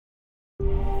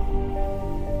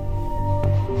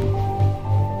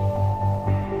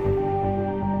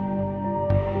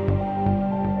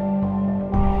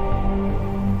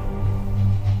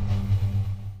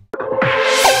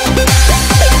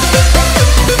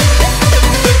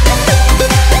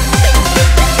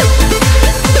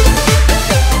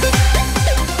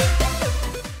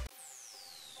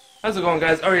How's it going,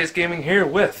 guys? RASGaming here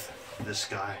with this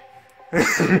guy.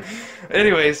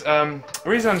 Anyways, the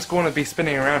reason I'm just going to be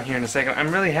spinning around here in a second, I'm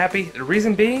really happy. The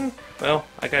reason being, well,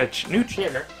 I got a new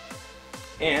chair,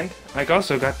 and I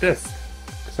also got this.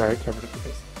 Sorry, I covered up the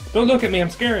face. Don't look at me, I'm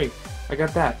scary. I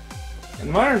got that. And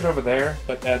the monitor's over there,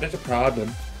 but there's a problem.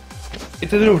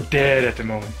 It's a little dead at the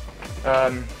moment.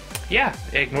 Yeah,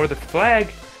 ignore the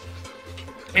flag.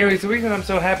 Anyways, the reason I'm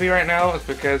so happy right now is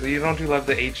because you don't love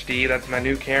the HD. That's my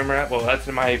new camera. Well, that's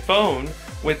my phone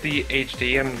with the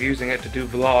HD. I'm using it to do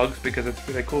vlogs because it's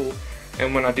really cool.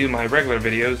 And when I do my regular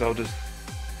videos, I'll just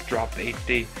drop the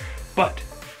HD. But,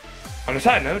 on a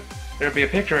side note, there'll be a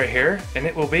picture right here, and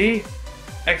it will be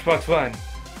Xbox One.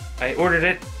 I ordered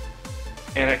it,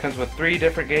 and it comes with 3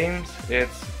 different games.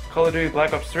 It's Call of Duty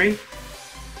Black Ops 3,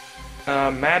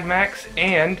 Mad Max,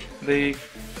 and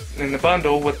in the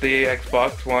bundle with the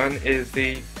Xbox One is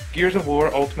the Gears of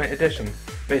War Ultimate Edition.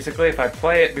 Basically, if I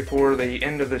play it before the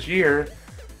end of this year,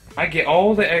 I get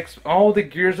all the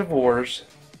Gears of Wars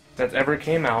that's ever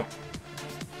came out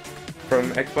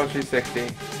from Xbox 360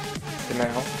 to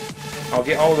now. I'll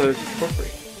get all those for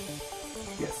free.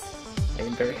 Yes, I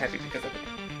am very happy because of it.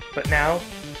 But now,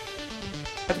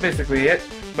 that's basically it.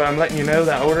 But I'm letting you know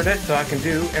that I ordered it so I can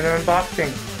do an unboxing.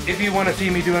 If you want to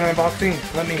see me do an unboxing,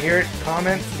 let me hear it,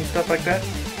 comments and stuff like that.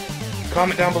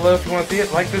 Comment down below if you want to see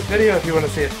it. Like this video if you want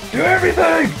to see it. Do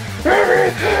everything!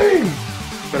 Everything!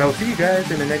 But I'll see you guys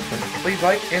in the next one. Please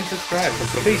like and subscribe.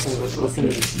 Peace.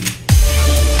 Listen.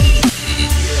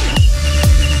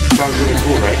 Sounds really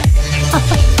cool, right?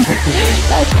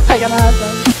 That's fucking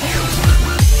awesome.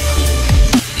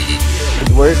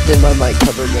 It's worse than my mic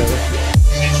cover goes.